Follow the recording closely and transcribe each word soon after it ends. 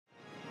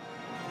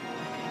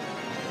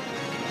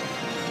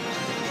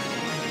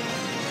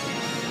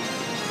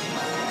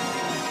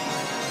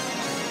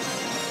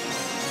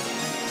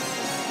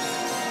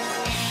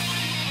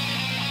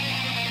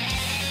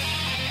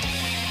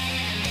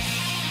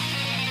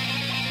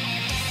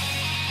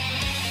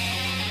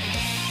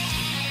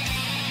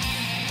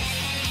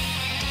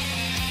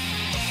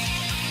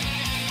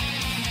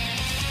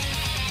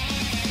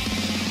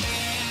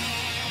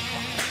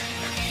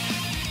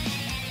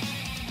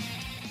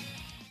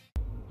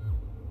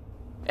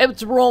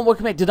It's everyone,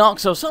 welcome back to Dark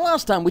Souls. So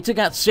last time we took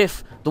out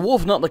Sif, the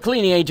wolf, not the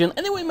cleaning agent,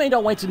 and then we made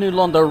our way to New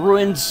Londo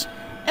ruins,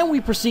 and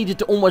we proceeded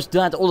to almost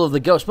die to all of the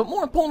ghosts. But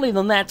more importantly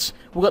than that,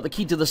 we got the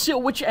key to the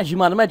seal, which, as you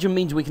might imagine,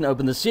 means we can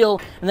open the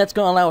seal, and that's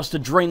going to allow us to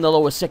drain the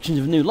lower sections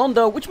of New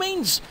Londo, which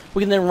means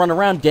we can then run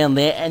around down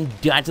there and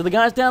die to the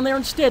guys down there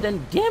instead.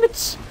 And damn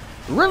it,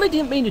 really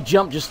didn't mean to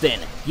jump just then.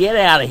 Get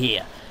out of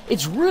here.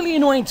 It's really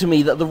annoying to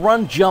me that the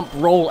run, jump,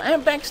 roll,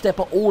 and backstep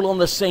are all on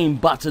the same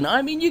button.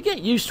 I mean, you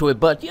get used to it,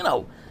 but, you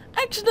know,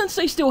 accidents,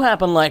 they still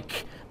happen,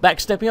 like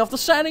backstepping off the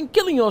side and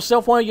killing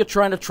yourself while you're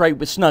trying to trade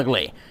with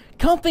Snuggly.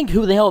 Can't think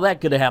who the hell that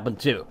could have happened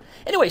to.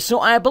 Anyway, so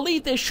I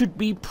believe there should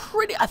be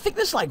I think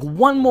there's like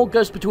one more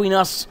ghost between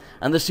us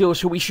and the seal,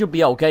 so we should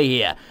be okay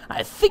here.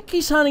 I think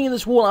he's hiding in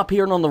this wall up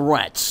here and on the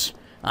right.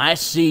 I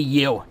see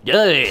you.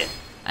 Duh.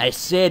 I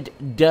said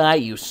die,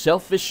 you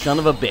selfish son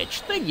of a bitch.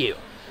 Thank you.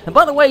 And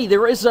by the way,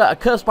 there is a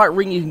curse bite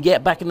ring you can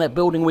get back in that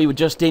building we were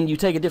just in. You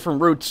take a different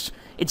route.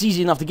 It's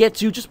easy enough to get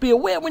to. Just be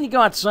aware when you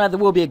go outside, there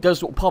will be a ghost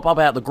that will pop up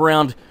out of the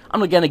ground.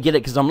 I'm not going to get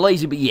it because I'm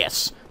lazy, but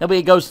yes. There'll be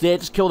a ghost there.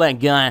 Just kill that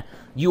guy.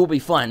 You will be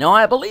fine. Now,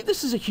 I believe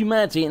this is a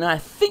humanity, and I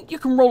think you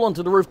can roll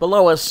onto the roof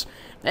below us.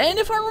 And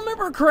if I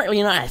remember correctly,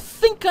 and I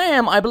think I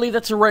am, I believe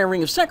that's a rare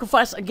ring of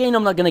sacrifice. Again,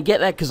 I'm not going to get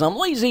that because I'm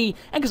lazy,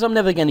 and because I'm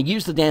never going to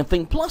use the damn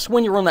thing. Plus,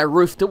 when you're on that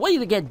roof, the way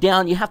to get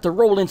down, you have to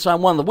roll inside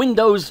one of the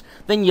windows,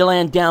 then you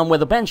land down where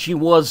the Banshee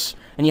was,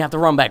 and you have to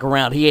run back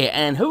around here.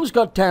 And who's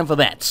got time for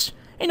that?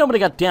 Ain't nobody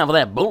got time for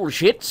that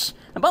bullshit.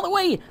 And by the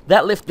way,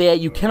 that lift there,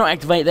 you cannot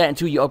activate that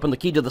until you open the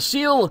key to the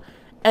seal,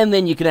 and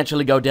then you can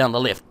actually go down the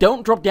lift.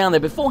 Don't drop down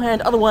there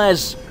beforehand,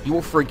 otherwise you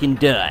will freaking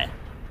die.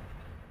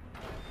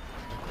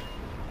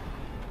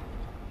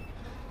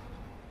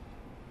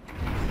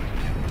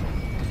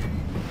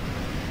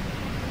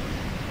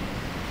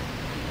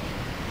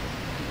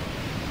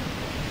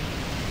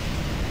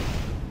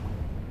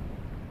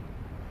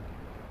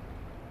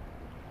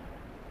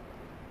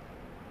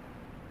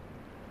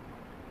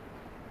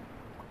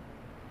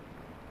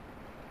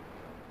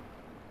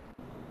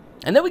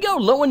 And there we go,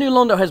 Lower New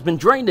Londo has been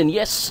drained, and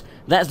yes,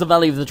 that's the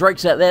Valley of the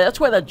Drakes out there. That's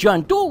where that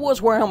giant door was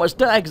where I almost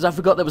died, because I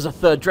forgot there was a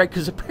third Drake,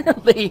 because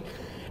apparently,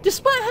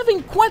 despite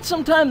having quite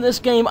some time in this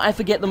game, I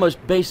forget the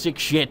most basic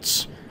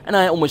shits, and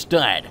I almost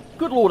died.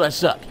 Good lord, I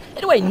suck.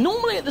 Anyway,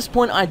 normally at this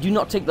point, I do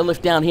not take the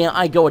lift down here.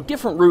 I go a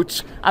different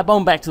route. I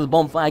bomb back to the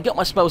bonfire, get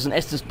my spells and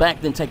Estus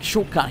back, then take a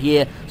shortcut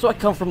here, so I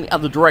come from the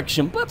other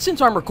direction. But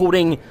since I'm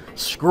recording,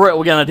 screw it,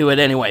 we're gonna do it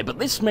anyway. But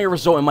this may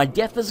result in my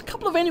death. There's a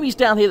couple of enemies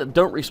down here that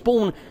don't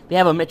respawn. They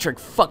have a metric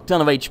fuck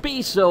ton of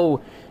HP,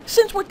 so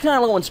since we're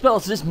kind of low on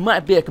spells, this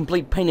might be a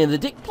complete pain in the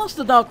dick. Plus,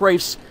 the Dark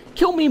Wraiths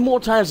kill me more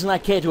times than I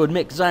care to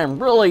admit, because I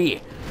am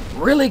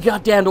really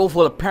goddamn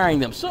awful at parrying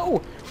them.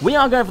 So we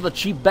are going for the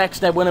cheap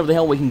backstab whenever the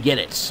hell we can get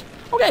it.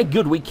 Okay,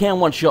 good, we can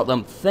one-shot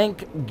them.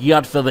 Thank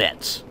God for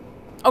that.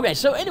 Okay,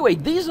 so anyway,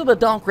 these are the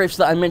Dark Wraiths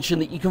that I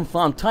mentioned that you can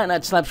farm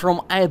Titanite slabs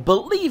from. I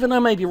believe, and I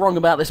may be wrong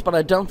about this, but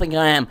I don't think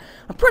I am.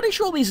 I'm pretty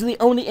sure these are the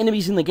only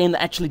enemies in the game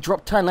that actually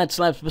drop Titanite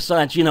slabs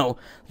besides, you know,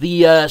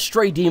 the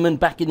stray demon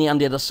back in the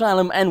Undead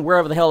Asylum and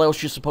wherever the hell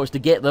else you're supposed to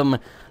get them.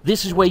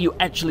 This is where you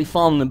actually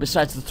farm them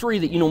besides the 3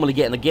 that you normally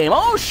get in the game.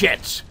 Oh,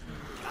 shit!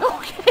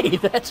 Okay,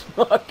 that's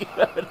not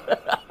good.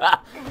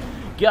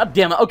 God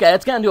damn it. Okay,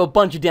 that's gonna do a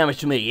bunch of damage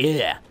to me,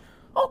 yeah.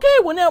 Okay,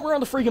 well now we're on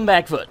the freaking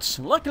back foot.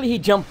 Luckily he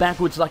jumped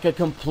backwards like a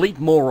complete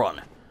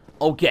moron.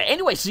 Okay,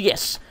 anyway, so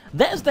yes,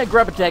 there's that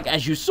grab attack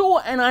as you saw,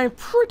 and I'm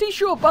pretty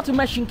sure button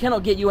mashing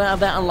cannot get you out of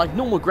that unlike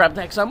normal grab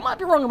attacks. I might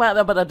be wrong about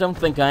that, but I don't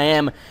think I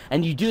am.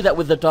 And you do that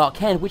with the Dark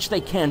Hand, which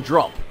they can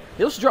drop.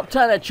 They also drop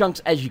Titanite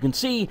chunks, as you can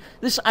see.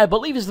 This, I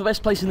believe, is the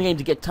best place in the game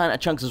to get Titanite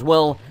chunks as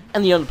well,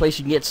 and the only place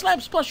you can get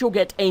slabs, plus you'll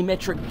get a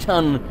metric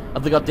ton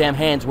of the goddamn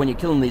hands when you're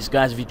killing these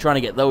guys if you're trying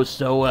to get those,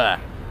 so,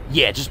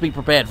 yeah, just be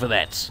prepared for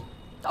that.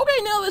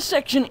 Okay, now this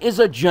section is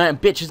a giant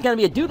bitch. There's gonna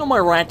be a dude on my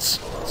right.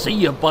 See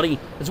ya, buddy.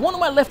 There's one on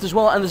my left as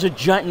well, and there's a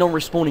giant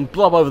non-respawning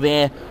blob over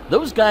there.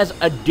 Those guys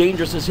are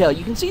dangerous as hell.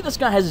 You can see this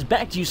guy has his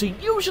back to you, so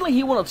usually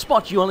he will not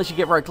spot you unless you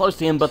get very close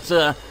to him, but,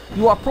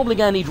 you are probably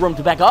gonna need room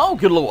to back up. Oh,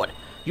 good lord.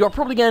 You're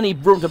probably gonna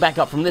need room to back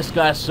up from this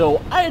guy,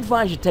 so I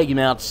advise you take him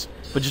out,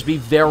 but just be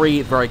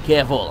very, very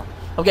careful.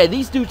 Okay,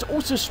 these dudes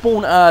also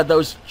spawn,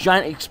 those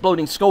giant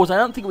exploding skulls. I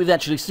don't think we've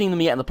actually seen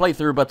them yet in the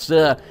playthrough, but,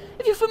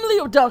 if you're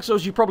familiar with Dark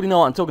Souls, you probably know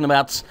what I'm talking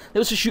about. They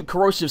also shoot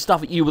corrosive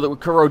stuff at you that would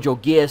corrode your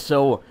gear,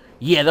 so,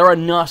 yeah, they're a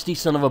nasty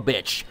son of a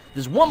bitch.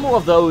 There's one more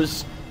of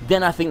those,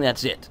 then I think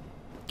that's it.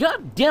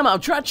 God damn it, I'll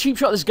try to cheap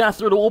shot this guy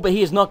through the wall, but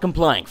he is not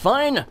complying.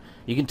 Fine,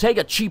 you can take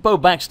a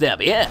cheapo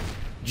backstab, yeah.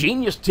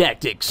 Genius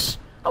tactics.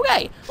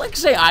 Okay, like I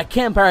say, I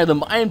can parry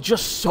them, but I am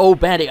just so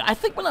bad at it. I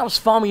think when I was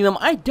farming them,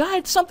 I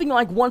died something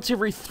like once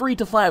every 3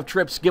 to 5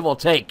 trips, give or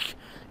take.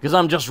 Because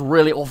I'm just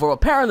really awful at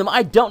parrying them.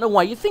 I don't know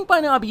why. You'd think by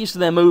now I'd be used to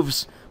their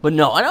moves, but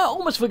no. And I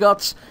almost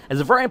forgot, there's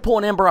a very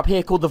important ember up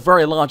here called the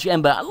Very Large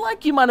Ember.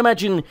 Like you might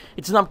imagine,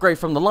 it's an upgrade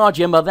from the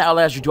Large Ember. That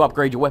allows you to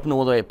upgrade your weapon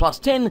all the way to plus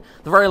 10.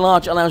 The Very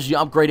Large allows you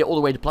to upgrade it all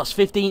the way to plus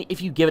 15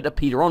 if you give it to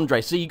Peter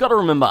Andre. So you got to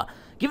remember,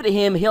 Give it to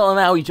him, he'll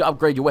allow you to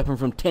upgrade your weapon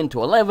from 10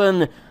 to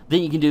 11,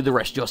 then you can do the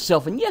rest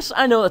yourself. And yes,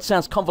 I know that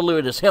sounds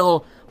convoluted as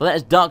hell, but that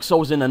is Dark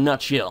Souls in a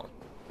nutshell.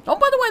 Oh,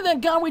 by the way,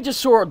 that guy we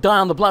just saw die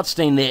on the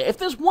bloodstain there, if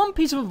there's one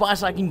piece of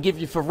advice I can give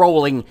you for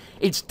rolling,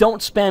 it's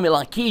don't spam it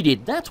like he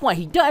did. That's why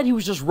he died. He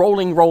was just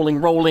rolling,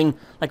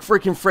 like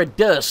freaking Fred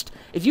Durst.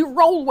 If you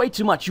roll way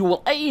too much, you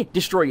will A,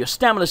 destroy your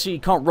stamina so you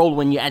can't roll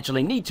when you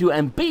actually need to,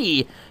 and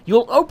B,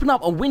 you'll open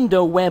up a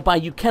window whereby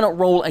you cannot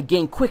roll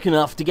again quick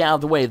enough to get out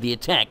of the way of the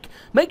attack.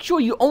 Make sure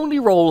you only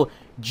roll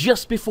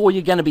just before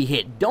you're going to be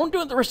hit. Don't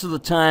do it the rest of the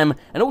time,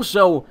 and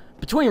also,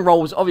 between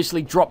rolls,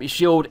 obviously drop your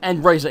shield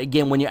and raise it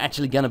again when you're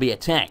actually going to be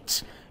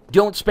attacked.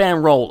 Don't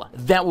spam roll.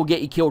 That will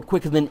get you killed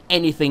quicker than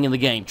anything in the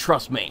game,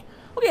 trust me.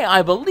 Okay,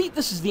 I believe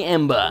this is the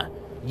Ember.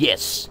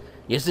 Yes.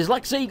 Yes, there's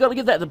like I say, you got to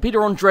give that to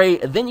Peter Andre,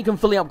 then you can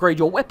fully upgrade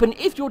your weapon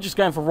if you're just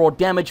going for raw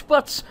damage,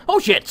 but... oh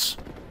shit!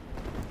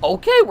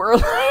 Okay, we're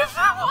alive!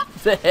 What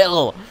the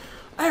hell?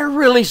 I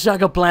really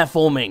suck at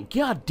platforming.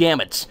 God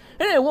damn it.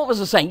 Anyway, what was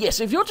I saying? Yes,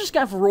 if you're just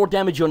going for raw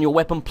damage on your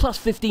weapon, plus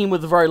 15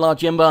 with a very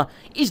large Ember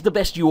is the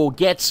best you will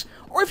get.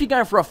 Or if you're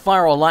going for a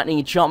fire or lightning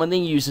enchantment,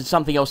 then you use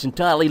something else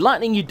entirely.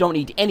 Lightning, you don't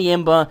need any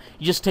Ember.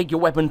 You just take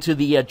your weapon to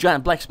the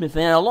giant blacksmith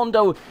and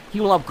Londo, he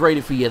will upgrade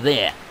it for you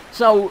there.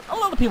 So, a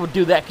lot of people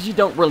do that because you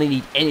don't really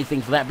need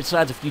anything for that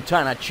besides a few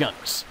tiny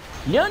chunks.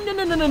 No,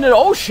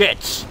 oh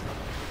shit!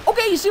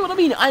 Okay, you see what I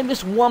mean? I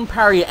missed one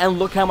parry and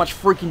look how much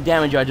freaking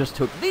damage I just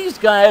took. These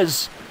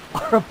guys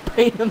are a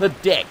pain in the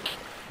dick.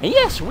 And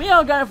yes, we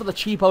are going for the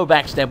cheapo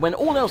backstab. When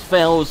all else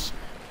fails,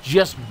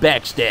 just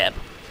backstab.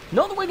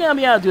 Not that we're going to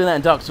be able to do that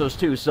in Dark Souls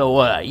 2,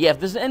 so yeah, if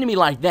there's an enemy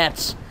like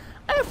that,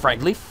 I'm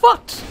frankly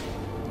fucked.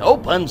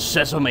 Open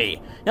sesame.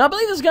 Now, I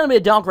believe there's going to be a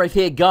Dark Wraith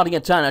here guarding a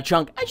tiny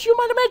chunk, as you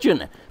might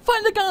imagine.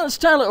 Fighting the guy on this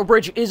tiny little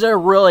bridge is a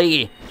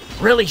really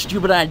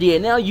stupid idea.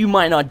 Now, you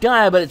might not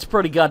die, but it's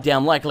pretty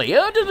goddamn likely.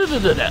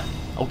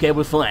 Okay,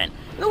 we're fine.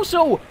 And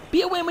also,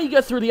 be aware when you go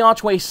through the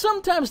archway,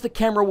 sometimes the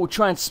camera will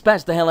try and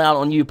spaz the hell out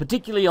on you,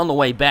 particularly on the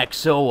way back,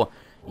 so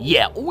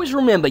yeah, always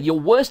remember, your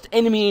worst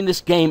enemy in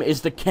this game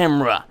is the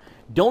camera.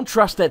 Don't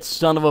trust that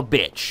son of a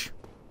bitch.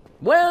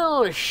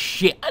 Well,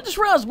 shit, I just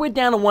realized we're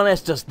down to 1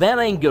 Estus. That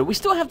ain't good. We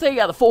still have to take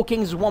out the 4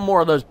 Kings and one more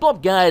of those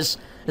blob guys.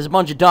 There's a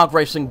bunch of Dark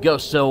Wraiths and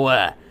Ghosts, so,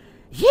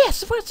 yeah,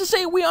 suffice to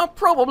say, we are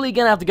probably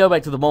gonna have to go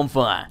back to the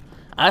bonfire.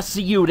 I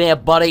see you there,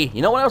 buddy.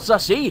 You know what else I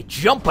see?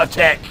 Jump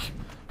attack.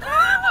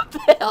 What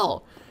the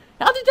hell?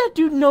 How did that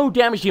do no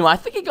damage to him? I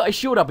think he got his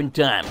shield up in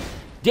time.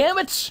 Damn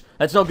it!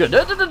 That's not good.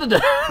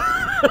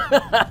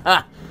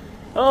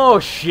 Oh,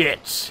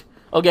 shit.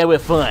 Okay, we're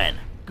fine.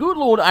 Good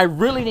lord, I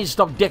really need to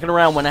stop dicking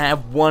around when I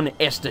have 1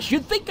 Estus.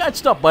 You'd think I'd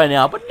stop by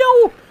now, but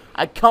no!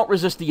 I can't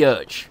resist the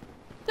urge.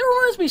 That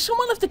reminds me,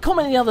 someone left a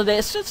comment the other day.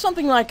 It said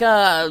something like,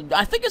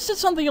 I think it said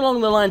something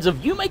along the lines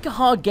of, you make a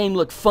hard game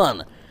look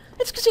fun.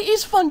 It's because it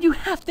is fun. You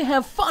have to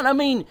have fun. I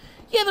mean,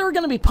 yeah, there are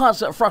going to be parts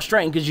that are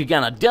frustrating because you're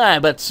going to die,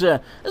 but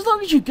as long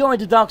as you go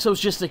into Dark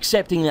Souls just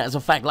accepting that as a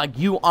fact, like,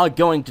 you are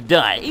going to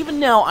die. Even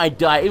now, I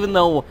die, even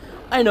though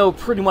I know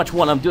pretty much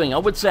what I'm doing. I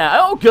would say,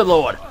 oh, good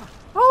lord.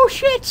 Oh,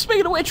 shit,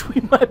 speaking of which,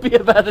 we might be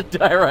about to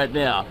die right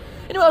now.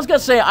 Anyway, I was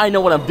going to say I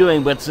know what I'm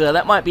doing, but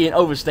that might be an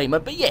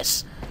overstatement. But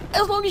yes,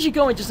 as long as you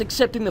go in just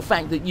accepting the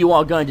fact that you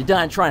are going to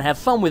die and try and have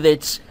fun with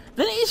it,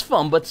 then it is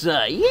fun. But,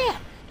 yeah,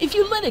 if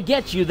you let it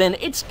get you, then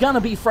it's going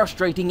to be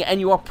frustrating,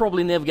 and you are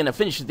probably never going to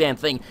finish the damn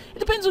thing. It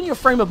depends on your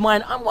frame of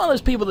mind. I'm one of those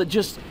people that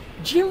just,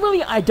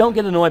 generally, I don't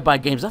get annoyed by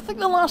games. I think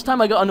the last time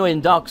I got annoyed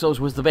in Dark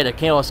Souls was the Bed of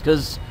Chaos,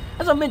 because,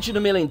 as I mentioned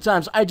a million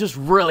times, I just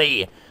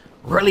really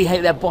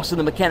hate that boss and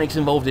the mechanics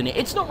involved in it.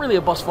 It's not really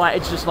a boss fight,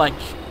 it's just like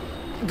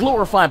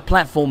glorified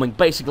platforming,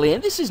 basically.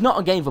 And this is not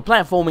a game for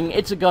platforming,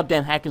 it's a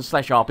goddamn hack and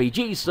slash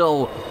RPG,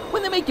 so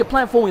when they make you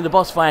platforming the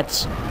boss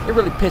fights, it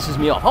really pisses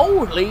me off.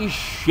 Holy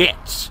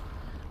shit!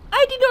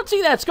 I did not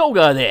see that skull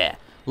guy there.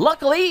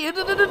 Luckily,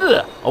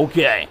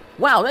 okay.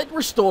 Wow, that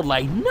restored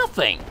like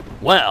nothing.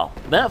 Wow,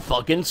 that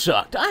fucking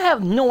sucked. I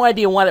have no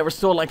idea why that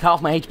restored like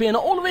half my HP and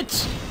all of it.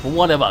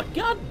 Whatever.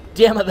 God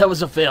damn it, that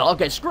was a fail.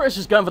 Okay, screw us,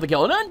 just going for the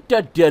kill.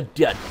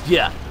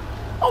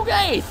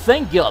 Okay,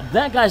 thank God.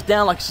 That guy's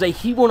down. Like I say,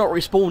 he will not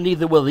respawn,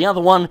 neither will the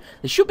other one.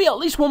 There should be at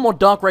least 1 more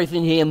Dark Wraith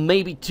in here,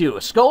 maybe 2.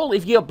 A skull,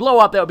 if you blow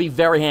up, that would be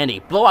very handy.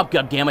 Blow up,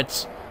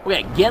 goddammit.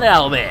 Okay, get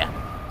out of there.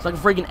 It's like a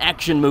freaking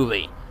action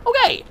movie.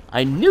 Okay,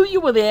 I knew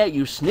you were there,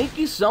 you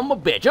sneaky son of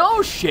a bitch.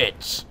 Oh,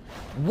 shit.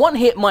 1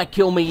 hit might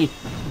kill me.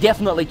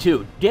 Definitely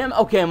 2. Damn,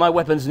 okay, my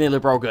weapon's nearly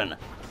broken.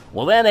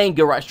 Well, that ain't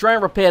good. Right, try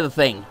and repair the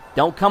thing.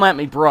 Don't come at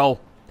me, bro.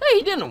 Hey,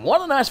 he didn't.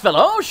 What a nice fellow.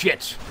 Oh,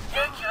 shit.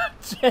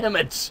 Damn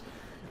it.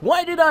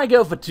 Why did I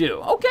go for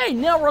 2? Okay,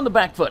 now we're on the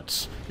back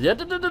foot.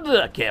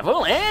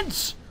 Careful,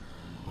 and...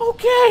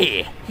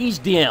 okay, he's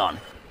down.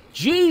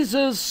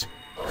 Jesus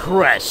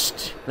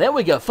Christ. There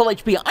we go, full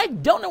HP. I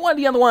don't know why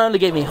the other one only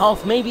gave me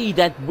half. Maybe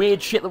that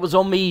weird shit that was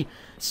on me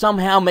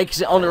somehow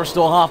makes it only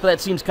restore half, but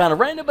that seems kind of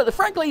random, but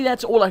frankly,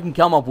 that's all I can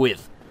come up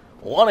with.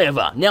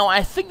 Whatever. Now,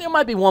 I think there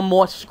might be one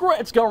more. Screw it,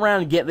 let's go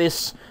around and get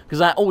this,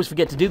 because I always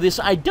forget to do this.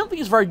 I don't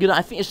think it's very good.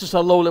 I think it's just a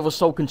low-level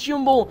soul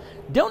consumable.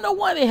 Don't know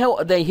why the hell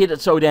they hit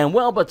it so damn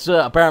well, but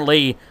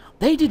apparently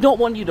they did not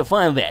want you to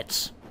find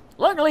that.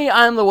 Luckily,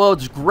 I am the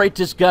world's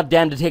greatest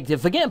goddamn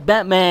detective. Forget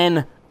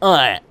Batman,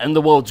 I am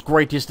the world's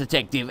greatest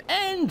detective,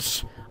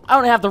 and I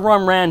don't have to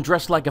run around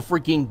dressed like a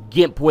freaking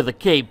gimp with a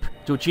cape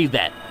to achieve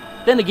that.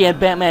 Then again,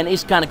 Batman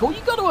is kind of cool,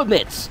 you gotta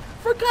admit.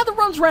 For a guy that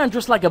runs around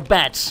dressed like a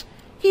bat,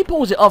 he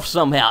pulls it off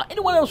somehow.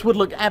 Anyone else would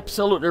look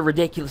absolutely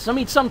ridiculous. I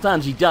mean,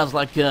 sometimes he does,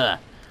 like, I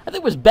think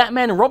it was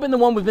Batman and Robin, the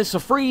one with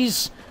Mr.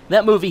 Freeze.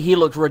 That movie, he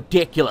looked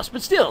ridiculous.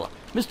 But still,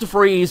 Mr.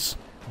 Freeze,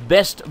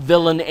 best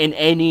villain in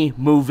any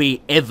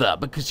movie ever,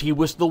 because he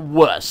was the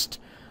worst.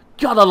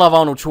 God, I love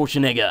Arnold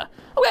Schwarzenegger.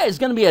 Okay, there's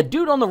going to be a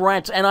dude on the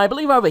right, and I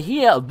believe over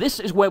here,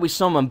 this is where we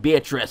summon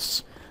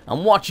Beatrice.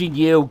 I'm watching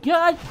you.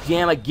 God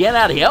damn it, get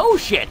out of here. Oh,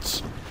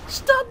 shit.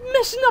 Stop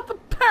messing up the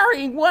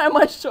parrying. Why am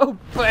I so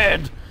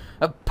bad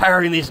at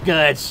parrying these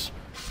guys?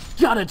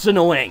 God, it's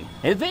annoying.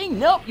 Anything?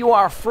 Nope, you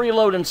are a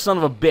freeloading son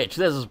of a bitch.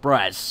 There's his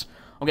prize.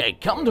 Okay,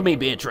 come to me,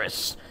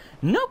 Beatrice.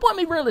 No point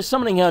me really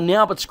summoning her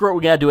now, but screw it,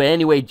 we gotta do it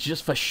anyway,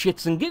 just for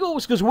shits and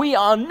giggles, because we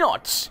are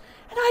not,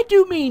 and I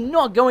do mean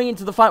not, going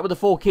into the fight with the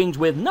Four Kings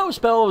with no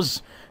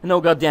spells,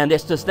 no goddamn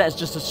Estus. That's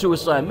just a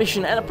suicide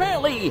mission, and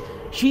apparently,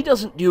 she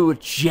doesn't do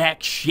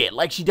jack shit.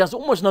 Like, she does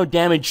almost no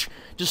damage,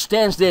 just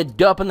stands there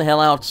derping the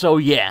hell out, so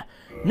yeah.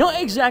 Not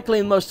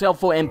exactly the most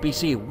helpful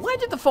NPC. Why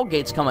did the fog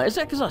gates come out? Is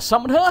that because I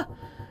summoned her?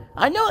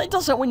 I know it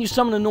does that when you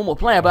summon a normal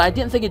player, but I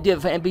didn't think it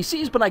did for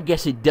NPCs, but I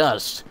guess it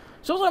does.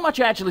 Shows how much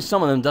I actually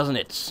summon them, doesn't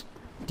it?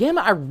 Damn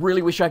it, I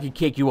really wish I could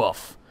kick you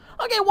off.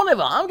 Okay,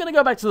 whatever, I'm gonna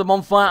go back to the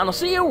bonfire, and I'll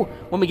see you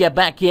when we get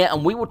back here,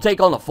 and we will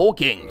take on the Four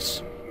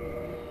Kings.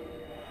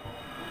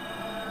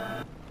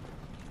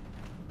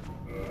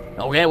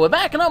 Okay, we're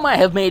back, and I might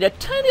have made a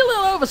tiny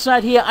little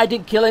oversight here. I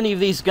didn't kill any of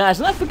these guys,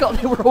 and I forgot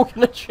they were all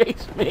gonna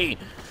chase me.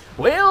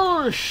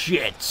 Well,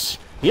 shit.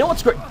 You know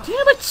what's great?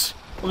 Damn it!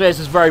 Okay, this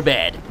is very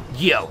bad.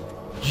 Yo,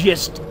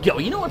 just go.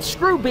 You know what?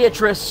 Screw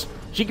Beatrice.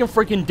 She can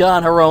freaking die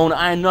on her own.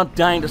 I am not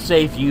dying to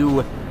save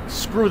you.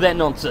 Screw that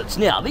nonsense.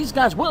 Now, these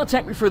guys will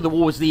attack me through the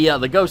walls,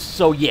 the ghosts,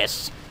 so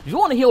yes. If you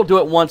want to heal, do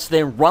it once,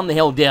 then run the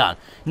hell down.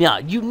 Now,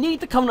 you need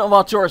the Covenant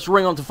of Arturus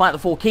ring on to fight the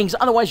Four Kings,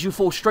 otherwise you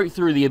fall straight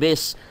through the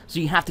abyss, so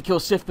you have to kill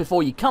Sif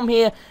before you come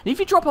here. And if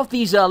you drop off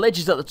these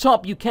ledges at the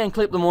top, you can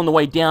clip them on the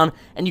way down,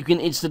 and you can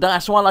insta-die,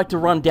 so I like to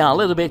run down a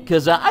little bit,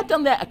 because I've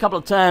done that a couple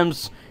of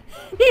times.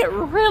 It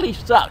really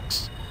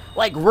sucks.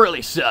 Like,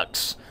 really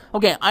sucks.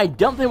 Okay, I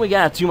don't think we're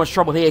gonna have too much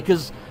trouble here,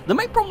 because the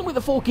main problem with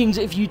the Four Kings,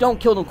 if you don't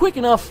kill them quick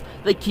enough,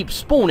 they keep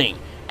spawning.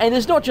 And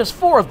there's not just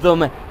 4 of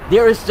them,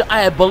 there is,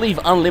 I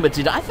believe,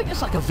 unlimited. I think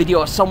it's like a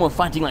video of someone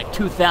fighting like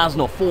 2,000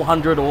 or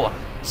 400 or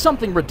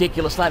something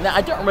ridiculous like that.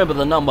 I don't remember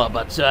the number,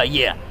 but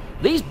yeah.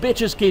 These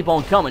bitches keep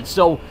on coming,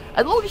 so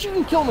as long as you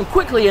can kill them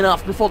quickly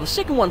enough before the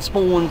second one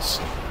spawns,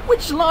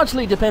 which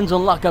largely depends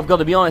on luck, I've got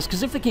to be honest,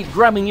 because if they keep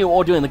grabbing you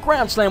or doing the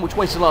ground slam, which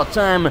wastes a lot of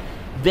time,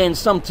 then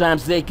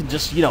sometimes they can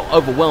just, you know,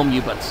 overwhelm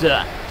you. But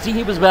see,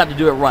 he was about to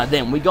do it right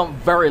then. We got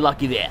very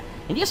lucky there.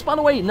 And yes, by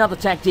the way, another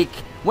tactic,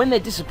 when they're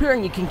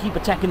disappearing, you can keep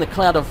attacking the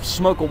cloud of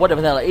smoke or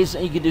whatever the hell it is,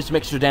 and you can do some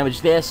extra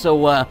damage there,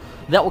 so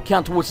that will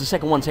count towards the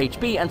second one's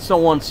HP, and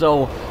so on,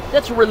 so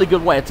that's a really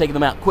good way of taking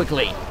them out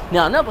quickly.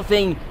 Now, another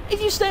thing,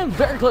 if you stand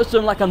very close to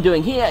him like I'm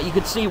doing here, you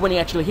can see when he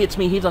actually hits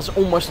me, he does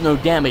almost no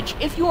damage.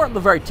 If you are at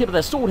the very tip of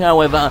their sword,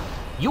 however,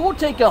 you will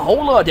take a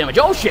whole lot of damage.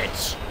 Oh,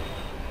 shit!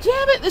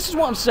 Damn it, this is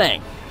what I'm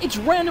saying. It's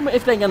random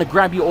if they're going to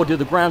grab you or do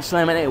the ground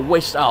slam, and it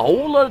wastes a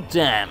whole lot of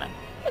time.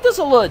 It does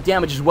a lot of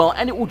damage as well,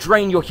 and it will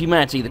drain your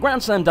humanity. The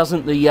ground slam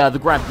doesn't, the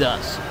grab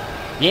does.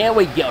 There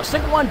we go.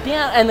 Second one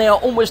down, and they are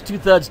almost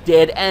 2/3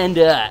 dead, and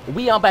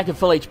we are back at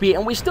full HP,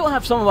 and we still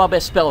have some of our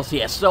best spells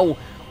here, so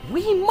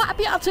we might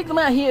be able to take them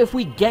out here if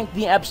we gank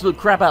the absolute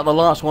crap out of the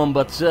last one,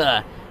 but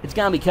it's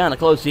going to be kind of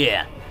close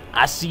here.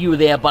 I see you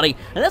there, buddy.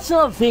 And that's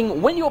another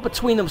thing, when you're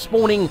between them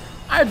spawning,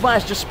 I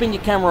advise just spin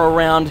your camera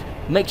around,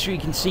 make sure you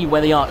can see where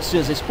they are as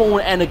soon as they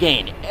spawn, and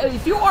again,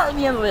 if you are at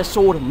the end of their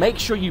sword, make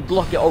sure you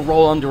block it or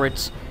roll under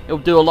it. It'll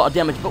do a lot of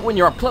damage, but when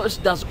you're up close,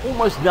 it does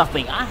almost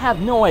nothing. I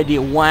have no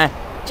idea why,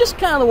 just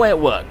kind of the way it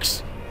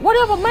works.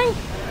 Whatever, man.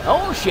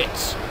 Oh,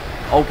 shit.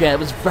 Okay, it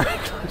was very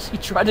close. He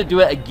tried to do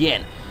it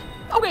again.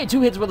 Okay,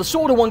 2 hits with a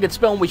sword and 1 good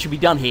spell, and we should be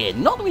done here.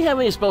 Not that we have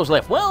any spells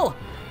left. Well,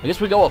 I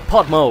guess we go with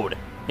pot mode.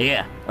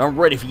 Yeah, I'm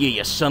ready for you,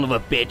 you son of a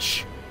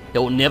bitch.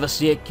 You'll never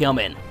see it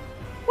coming.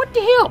 What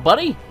the hell,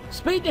 buddy?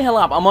 Speed the hell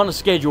up, I'm on a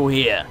schedule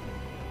here.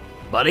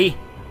 Buddy?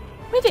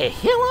 Where the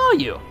hell are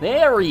you?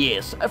 There he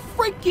is, a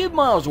freaking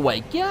miles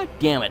away. God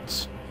damn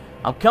it.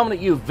 I'm coming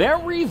at you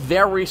very,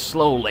 very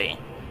slowly.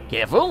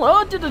 Careful.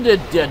 Oh,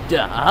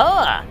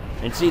 aha!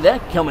 Didn't see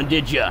that coming,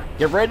 did ya?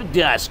 Get ready to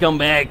die,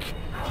 scumbag.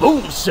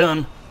 Boom,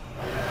 son.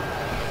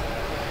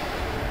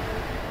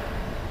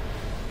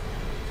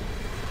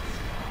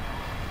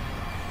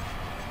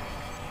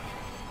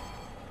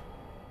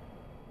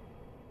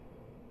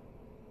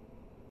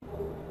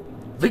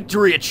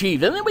 Victory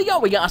achieved. And there we go.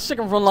 We got our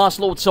second from last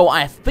Lord, so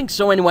I think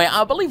so anyway.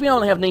 I believe we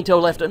only have Nito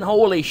left, and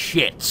holy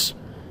shit.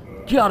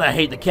 God, I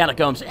hate the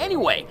catacombs.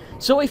 Anyway,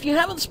 so if you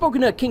haven't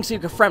spoken to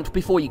Kingseeker Frampt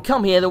before you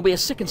come here, there'll be a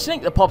second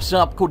snake that pops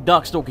up called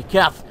Darkstalker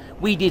Kath.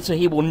 We did, so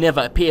he will never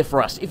appear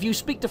for us. If you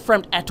speak to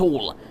Frampt at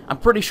all, I'm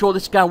pretty sure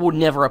this guy will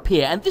never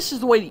appear. And this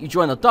is the way that you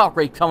join the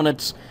Darkgrave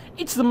Covenants.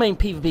 It's the main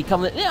PvP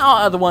covenant. There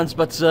are other ones,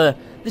 but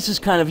this is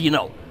kind of, you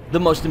know, the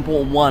most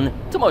important one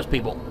to most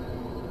people.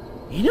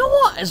 You know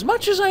what? As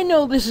much as I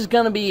know this is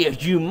going to be a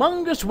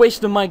humongous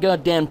waste of my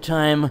goddamn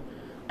time,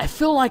 I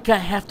feel like I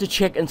have to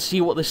check and see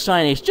what the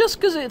sign is, just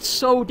because it's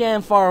so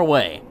damn far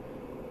away.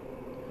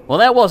 Well,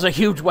 that was a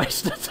huge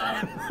waste of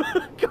time.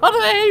 God,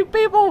 I hate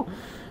people.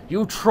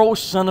 You troll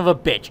son of a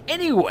bitch.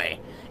 Anyway,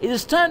 it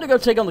is time to go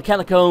take on the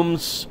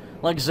catacombs.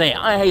 Like I say,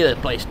 I hate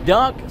that place.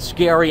 Dark,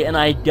 scary, and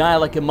I die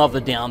like a mother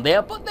down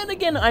there. But then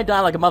again, I die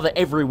like a mother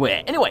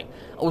everywhere. Anyway,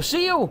 I will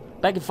see you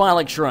back at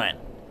Firelink Shrine.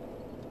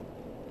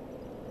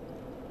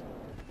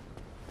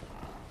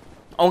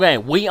 Okay,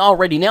 we are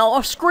ready now.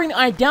 Off screen,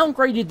 I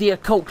downgraded the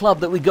occult club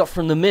that we got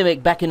from the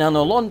Mimic back in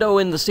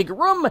Londo in the secret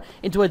room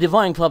into a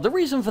divine club. The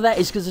reason for that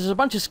is because there's a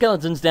bunch of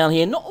skeletons down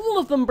here. Not all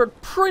of them,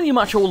 but pretty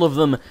much all of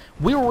them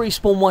will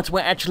respawn once we're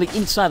actually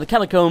inside the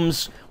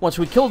catacombs. Once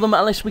we kill them,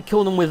 unless we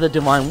kill them with a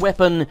divine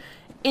weapon,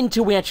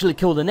 until we actually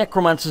kill the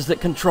necromancers that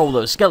control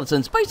those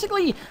skeletons.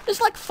 Basically, there's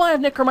like 5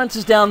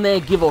 necromancers down there,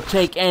 give or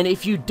take, and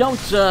if you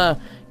don't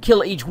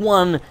kill each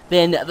one,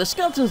 then the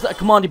skeletons that are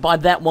commanded by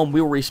that one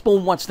will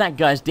respawn. Once that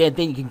guy's dead,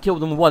 then you can kill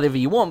them with whatever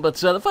you want. But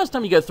the first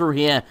time you go through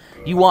here,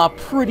 you are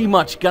pretty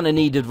much gonna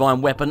need a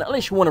divine weapon,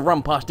 unless you want to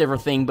run past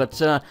everything.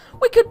 But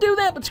we could do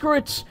that, but screw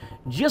it.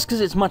 Just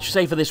because it's much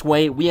safer this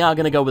way, we are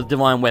gonna go with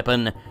divine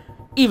weapon,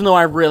 even though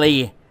I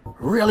really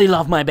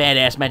love my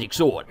badass magic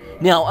sword.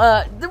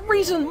 Now, the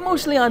reason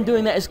mostly I'm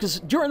doing that is because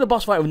during the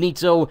boss fight with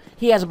Nito,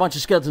 he has a bunch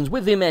of skeletons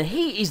with him, and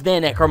he is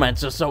their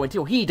necromancer, so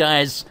until he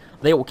dies,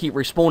 they will keep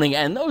respawning,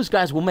 and those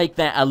guys will make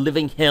that a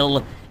living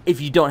hell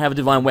if you don't have a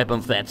divine weapon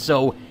for that.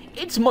 So,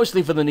 it's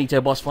mostly for the Nito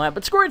boss fight,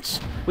 but screw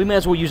it, we may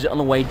as well use it on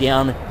the way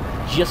down,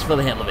 just for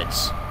the hell of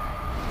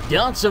it.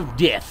 Dance of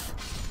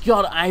Death.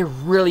 God, I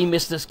really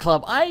miss this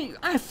club.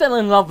 I fell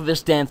in love with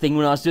this damn thing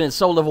when I was doing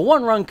Soul Level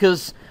 1 run,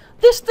 because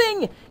this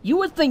thing, you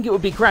would think it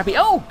would be crappy.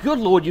 Oh, good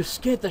lord, you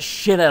scared the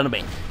shit out of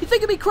me. You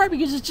think it'd be crappy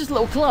because it's just a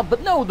little club,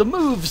 but no, the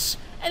moves,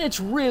 and it's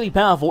really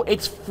powerful.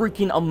 It's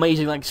freaking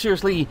amazing. Like,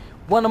 seriously,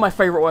 one of my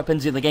favorite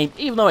weapons in the game.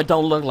 Even though it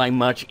don't look like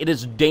much, it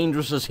is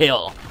dangerous as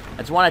hell.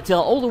 That's why I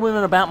tell all the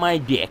women about my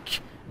dick.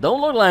 Don't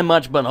look like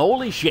much, but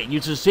holy shit,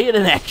 you should see it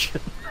in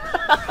action.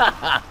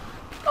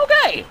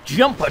 Okay,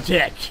 jump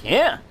attack.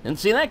 Yeah, didn't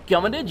see that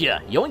coming, did ya?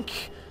 Yoink.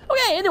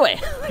 Okay, anyway,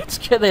 let's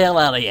get the hell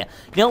out of here.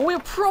 Now, we're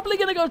probably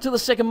going to go to the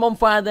second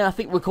bonfire there. I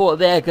think we'll call it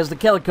there, because the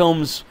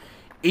catacombs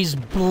is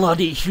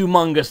bloody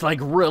humongous. Like,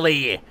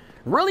 really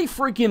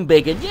freaking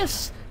big. And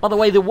yes, by the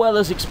way, there were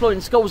those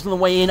exploding skulls on the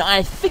way in.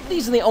 I think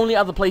these are the only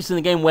other places in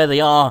the game where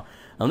they are.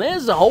 And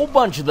there's a whole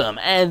bunch of them.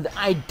 And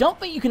I don't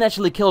think you can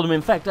actually kill them.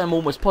 In fact, I'm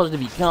almost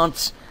positive you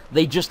can't.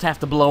 They just have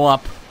to blow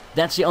up.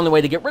 That's the only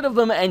way to get rid of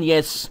them. And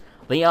yes,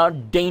 they are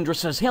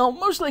dangerous as hell.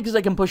 Mostly because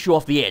they can push you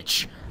off the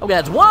edge. Okay,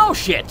 that's wow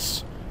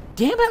shit.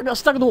 Damn it, I got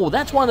stuck in the wall.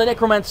 That's one of the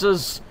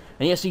necromancers.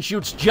 And yes, he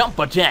shoots jump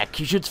attack.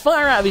 He shoots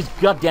fire out of his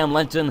goddamn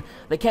lantern.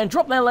 They can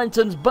drop their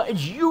lanterns, but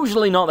it's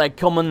usually not that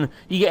common.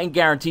 You're getting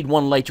guaranteed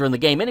one later in the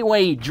game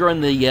anyway,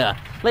 during the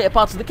later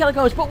parts of the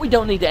catacombs, but we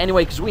don't need it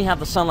anyway, because we have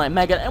the sunlight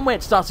maggot, and when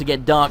it starts to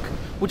get dark,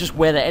 we'll just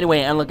wear that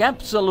anyway, and look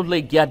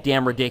absolutely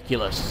goddamn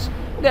ridiculous.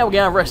 Okay, we're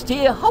gonna rest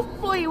here.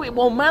 Hopefully it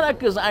won't matter,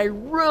 because I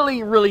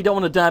really don't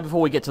want to die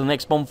before we get to the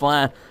next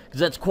bonfire, because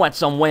that's quite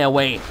some way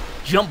away.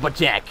 Jump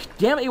attack.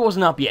 Damn it, he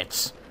wasn't up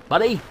yet.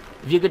 Buddy,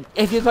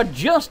 if you could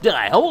just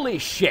die, holy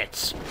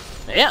shit.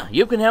 Yeah,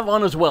 you can have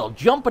one as well.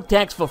 Jump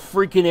attacks for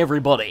freaking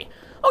everybody.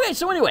 Okay,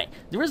 so anyway,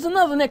 there is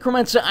another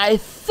necromancer, I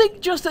think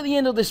just at the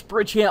end of this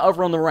bridge here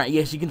over on the right.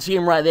 Yes, you can see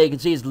him right there. You can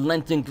see his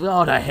lantern.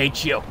 God, I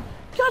hate you.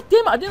 God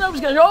damn it, I didn't know he was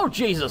going to... Oh,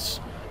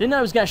 Jesus. Didn't know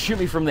he was going to shoot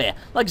me from there.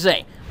 Like I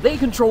say, they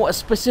control a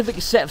specific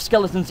set of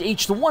skeletons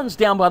each. The ones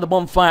down by the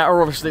bonfire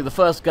are obviously the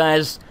first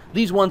guys.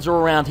 These ones are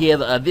around here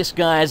that are this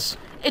guys,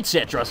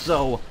 etc.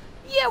 So...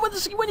 yeah,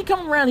 when you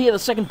come around here the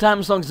second time,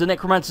 as long as the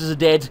necromancers are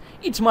dead,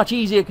 it's much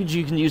easier because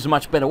you can use a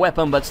much better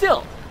weapon, but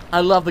still,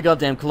 I love the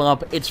goddamn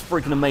club. It's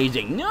freaking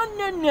amazing. No.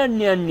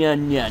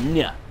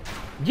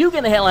 You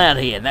get the hell out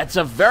of here. That's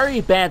a very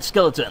bad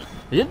skeleton.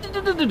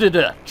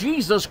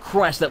 Jesus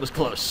Christ, that was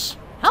close.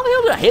 How the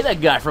hell did I hit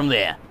that guy from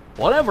there?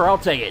 Whatever, I'll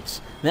take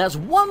it. There's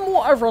one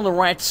more over on the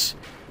right.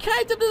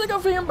 Kinda didn't go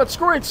for him, but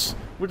screw it.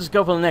 We'll just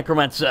go for the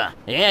necromancer.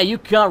 Yeah, you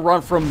can't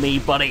run from me,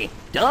 buddy.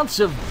 Dance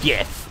of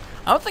Death.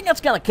 I don't think that's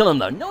gonna kill him,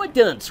 though. No, it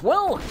didn't.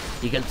 Well,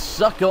 you can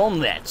suck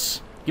on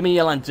that. Give me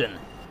your lantern.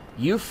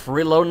 You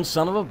freeloading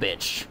son of a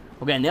bitch.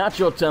 Okay, now it's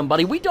your turn,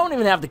 buddy. We don't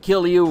even have to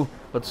kill you,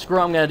 but screw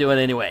it, I'm gonna do it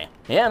anyway.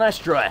 Yeah, nice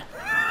try.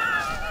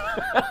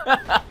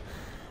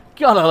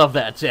 God, I love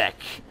that attack.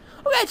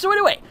 Okay, so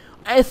anyway,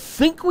 I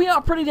think we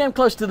are pretty damn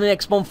close to the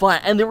next bonfire,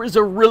 and there is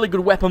a really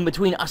good weapon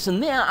between us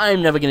and there.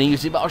 I'm never going to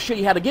use it, but I'll show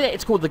you how to get it.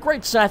 It's called the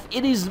Great Scythe.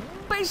 It is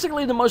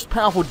basically the most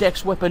powerful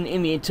dex weapon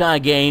in the entire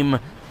game.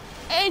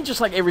 And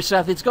just like every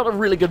scythe, it's got a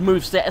really good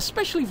moveset,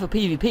 especially for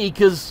PvP,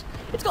 because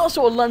it's got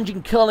also a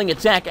lunging, curling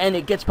attack, and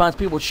it gets past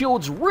people's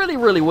shields really,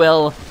 really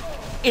well.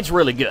 It's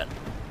really good.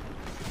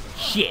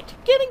 Shit,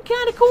 getting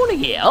kind of corny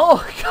here.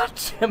 Oh, god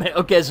damn it.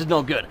 Okay, this is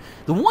not good.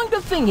 The one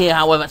good thing here,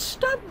 however,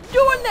 stop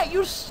doing that,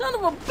 you son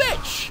of a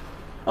bitch.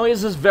 Oh,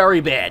 this is very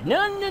bad.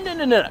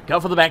 No. Go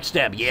for the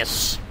backstab,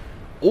 yes.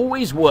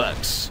 Always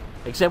works,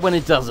 except when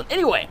it doesn't.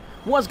 Anyway.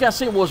 What I was going to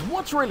say was,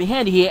 what's really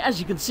handy here, as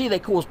you can see, they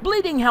cause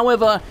bleeding.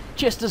 However,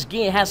 Chester's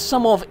gear has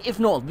some of, if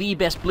not the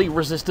best bleed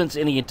resistance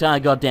in the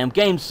entire goddamn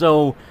game,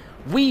 so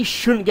we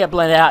shouldn't get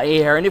bled out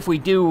here, and if we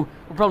do,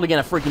 we're probably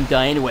going to freaking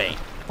die anyway.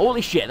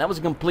 Holy shit, that was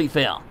a complete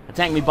fail.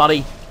 Attack me,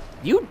 buddy.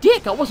 You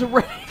dick, I wasn't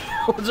ready.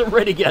 I wasn't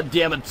ready,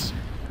 goddammit.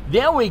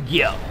 There we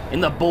go, in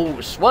the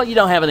balls. Well, you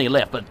don't have any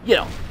left, but, you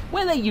know,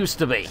 where they used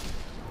to be.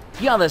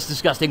 Yeah, that's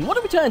disgusting. What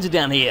are we turning to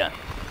down here?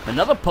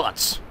 Another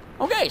putz.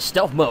 Okay,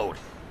 stealth mode.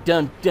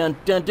 Dun dun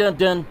dun dun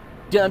dun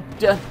dun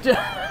dun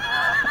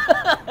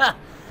dun.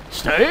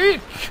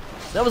 Steak!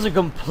 That was a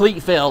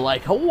complete fail,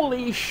 like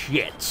holy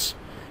shit.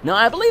 Now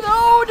I believe,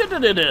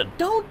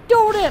 don't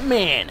do that,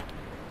 man.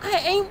 I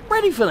ain't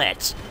ready for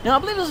that. Now I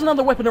believe there's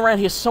another weapon around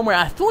here somewhere.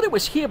 I thought it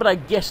was here, but I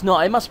guess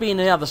not. It must be in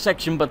another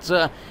section, but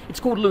it's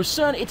called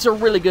Lucerne. It's a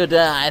really good,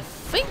 I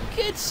think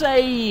it's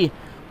a...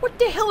 What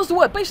the hell is the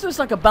word? Basically, it's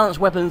like a balanced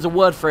weapon. There's a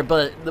word for it,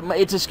 but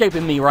it's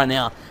escaping me right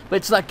now. But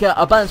it's like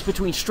a balance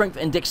between strength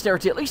and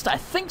dexterity. At least I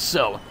think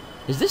so.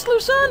 Is this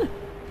Lucerne?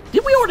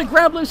 Did we already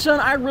grab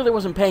Lucerne? I really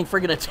wasn't paying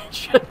friggin'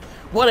 attention.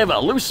 Whatever.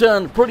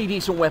 Lucerne, pretty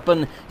decent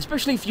weapon.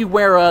 Especially if you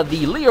wear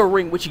the Leo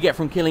ring, which you get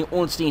from killing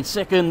Ornstein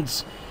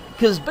seconds.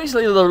 Because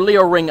basically the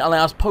Leo ring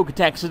allows poke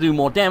attacks to do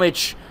more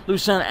damage.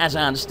 Lucerne, as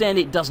I understand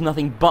it, does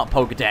nothing but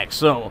poke attacks.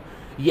 So,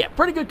 yeah,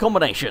 pretty good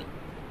combination.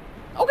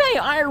 Okay,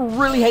 I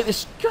really hate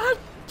this. God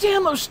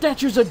damn, those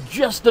statues are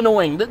just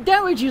annoying. The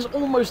damage is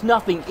almost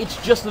nothing.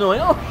 It's just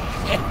annoying. Oh,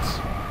 shit.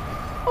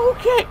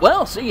 Okay.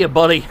 Well, see ya,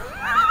 buddy.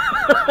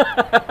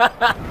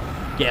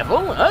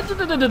 Careful.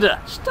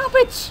 Stop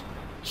it.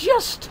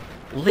 Just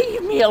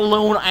leave me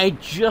alone. I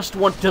just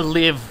want to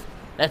live.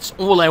 That's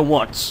all I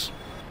want.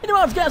 Anyway,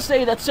 I was going to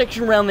say that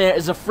section around there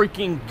is a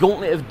freaking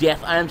gauntlet of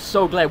death. I am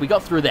so glad we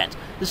got through that.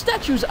 The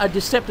statues are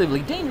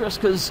deceptively dangerous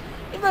because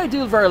even though they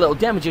deal very little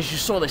damage, as you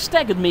saw, they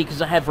staggered me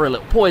because I had very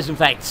little poise. In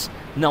fact,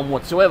 none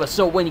whatsoever.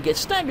 So when you get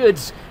staggered,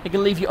 it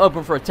can leave you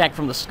open for attack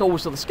from the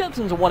skulls or the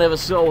skeletons or whatever.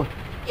 So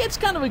yeah, it's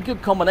kind of a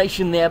good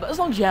combination there. But as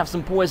long as you have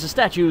some poise, the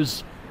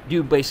statues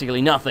do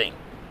basically nothing.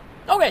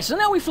 Okay, so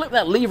now we flip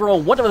that lever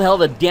on whatever the hell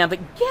the damn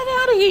thing. Get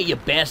out of here, you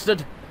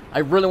bastard! I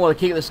really want to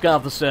kick this guy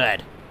off the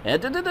side.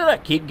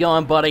 Keep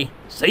going, buddy.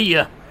 See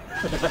ya.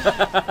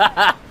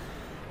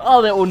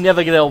 Oh, that will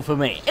never get old for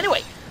me.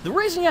 Anyway, the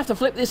reason you have to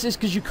flip this is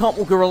because you can't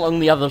walk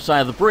along the other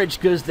side of the bridge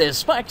because there's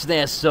spikes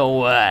there,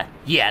 so,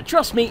 yeah,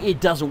 trust me,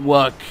 it doesn't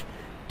work.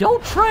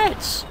 Don't try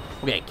it.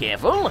 Okay,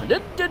 careful.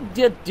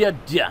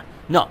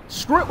 No,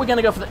 screw it, we're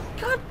gonna go for the...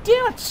 God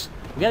damn it!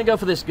 We're gonna go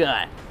for this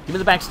guy. Give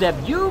me the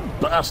backstab, you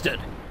bastard.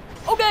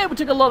 Okay, we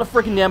took a lot of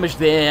freaking damage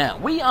there.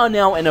 We are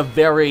now in a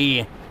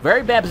very,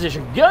 very bad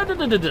position.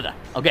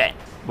 Okay,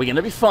 we're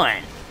gonna be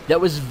fine.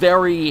 That was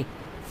very,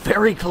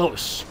 very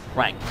close.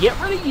 Right, get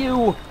rid of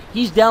you.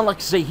 He's down, like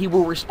I say, he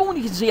will respawn.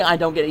 You can see I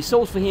don't get any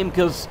souls for him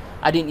because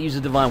I didn't use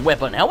a divine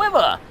weapon.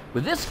 However,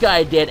 with this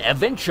guy dead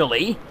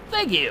eventually,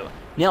 thank you.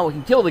 Now we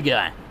can kill the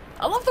guy.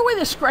 I love the way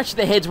they scratch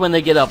their heads when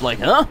they get up, like,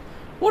 huh?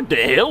 What the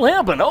hell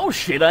happened? Oh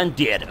shit, I'm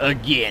dead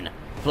again.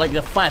 For like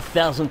the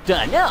 5,000th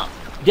time. Now,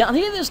 down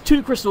here there's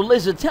 2 crystal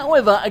lizards.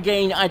 However,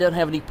 again, I don't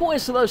have any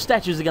poise, so those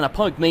statues are going to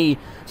poke me.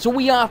 So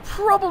we are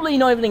probably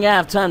not even going to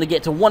have time to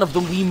get to one of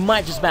them. We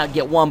might just about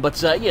get one,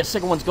 but yeah,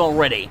 second one's gone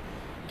already.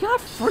 God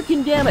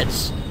freaking damn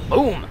it.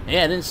 Boom.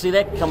 Yeah, I didn't see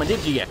that coming,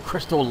 did you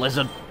crystal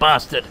lizard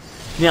bastard?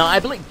 Now, I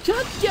believe...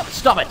 God damn it.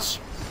 Stop it.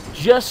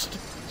 Just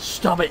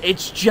stop it.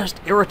 It's just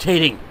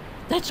irritating.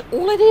 That's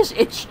all it is.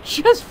 It's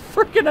just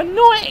freaking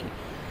annoying.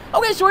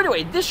 Okay, so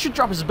anyway, this should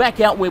drop us back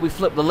out where we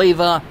flip the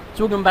lever.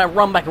 So we're going to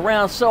run back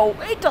around, so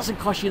it doesn't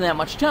cost you that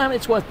much time.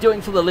 It's worth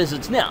doing for the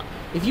lizards. Now,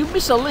 if you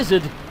miss a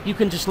lizard, you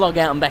can just log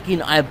out and back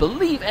in, I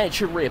believe, and it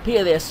should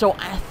reappear there. So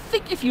I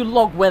think if you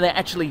log where they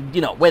actually, you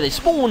know, where they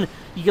spawn,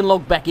 you can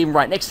log back in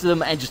right next to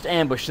them and just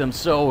ambush them.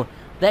 So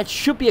that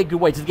should be a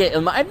good way to get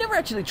them. I've never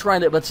actually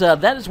tried it, but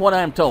that is what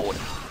I'm told.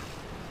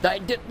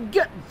 God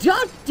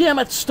damn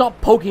it,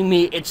 stop poking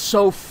me. It's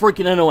so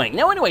freaking annoying.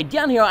 Now, anyway,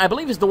 down here, I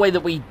believe is the way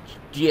that we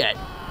jet.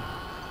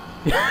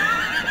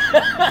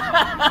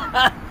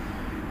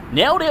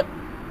 Nailed it.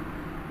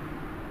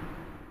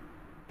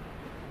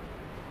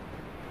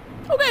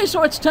 Okay,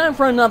 so it's time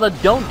for another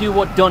Don't Do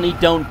What Donnie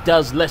Don't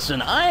Does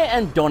lesson. I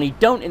and Donnie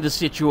Don't in the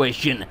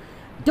situation.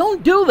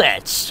 Don't do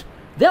that.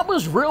 That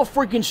was real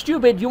freaking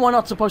stupid. You are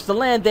not supposed to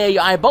land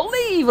there, I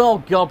believe.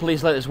 Oh god,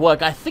 please let this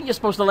work. I think you're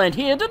supposed to land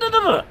here.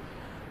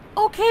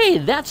 Okay,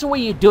 that's the way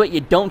you do it.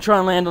 You don't try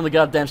and land on the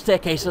goddamn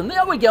staircase. And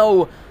there we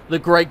go. The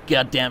great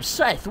goddamn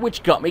scythe,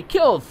 which got me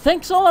killed.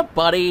 Thanks a lot,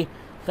 buddy.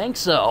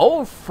 Thanks a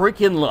whole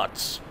freaking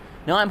lot.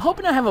 Now, I'm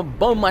hoping I haven't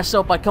boned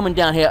myself by coming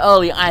down here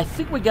early. I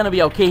think we're going to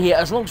be okay here.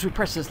 As long as we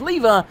press this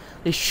lever,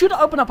 this should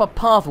open up a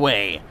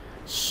pathway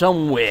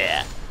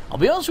somewhere. I'll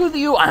be honest with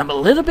you, I'm a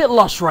little bit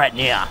lost right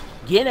now.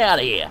 Get out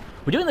of here.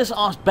 We're doing this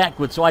arse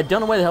backwards, so I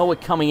don't know where the hell we're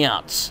coming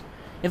out.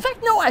 In fact,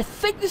 no, I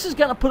think this is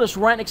going to put us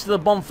right next to the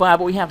bonfire,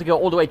 but we have to go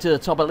all the way to the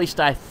top. At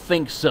least I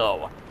think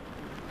so.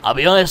 I'll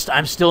be honest,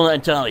 I'm still not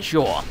entirely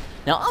sure.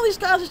 Now, are these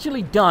guys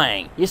actually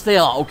dying? Yes, they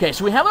are. Okay,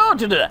 so we have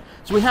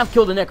so we have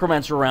killed a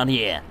necromancer around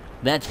here.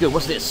 That's good.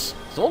 What's this?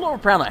 It's all over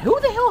Proud Knight. Who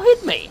the hell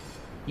hit me?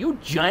 You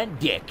giant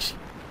dicks.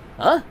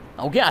 Huh?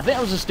 Okay, I think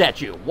that was a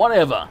statue.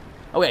 Whatever.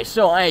 Okay,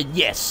 so,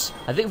 yes.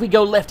 I think if we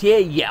go left here,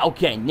 yeah,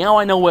 okay. Now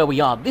I know where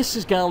we are. This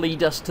is going to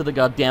lead us to the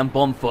goddamn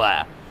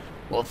bonfire.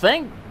 Well,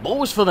 thank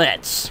balls for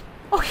that.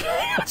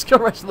 Okay, let's go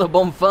rest of the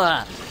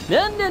bonfire.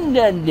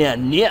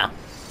 Nah.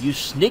 You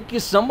sneaky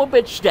son of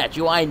a bitch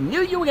statue. I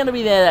knew you were going to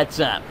be there that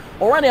time.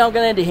 Alrighty, I'm going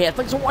to end it here.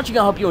 Thanks for watching.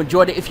 I hope you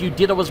enjoyed it. If you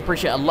did, I would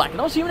appreciate a like.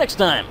 And I'll see you next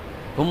time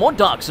for more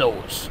Dark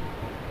Souls.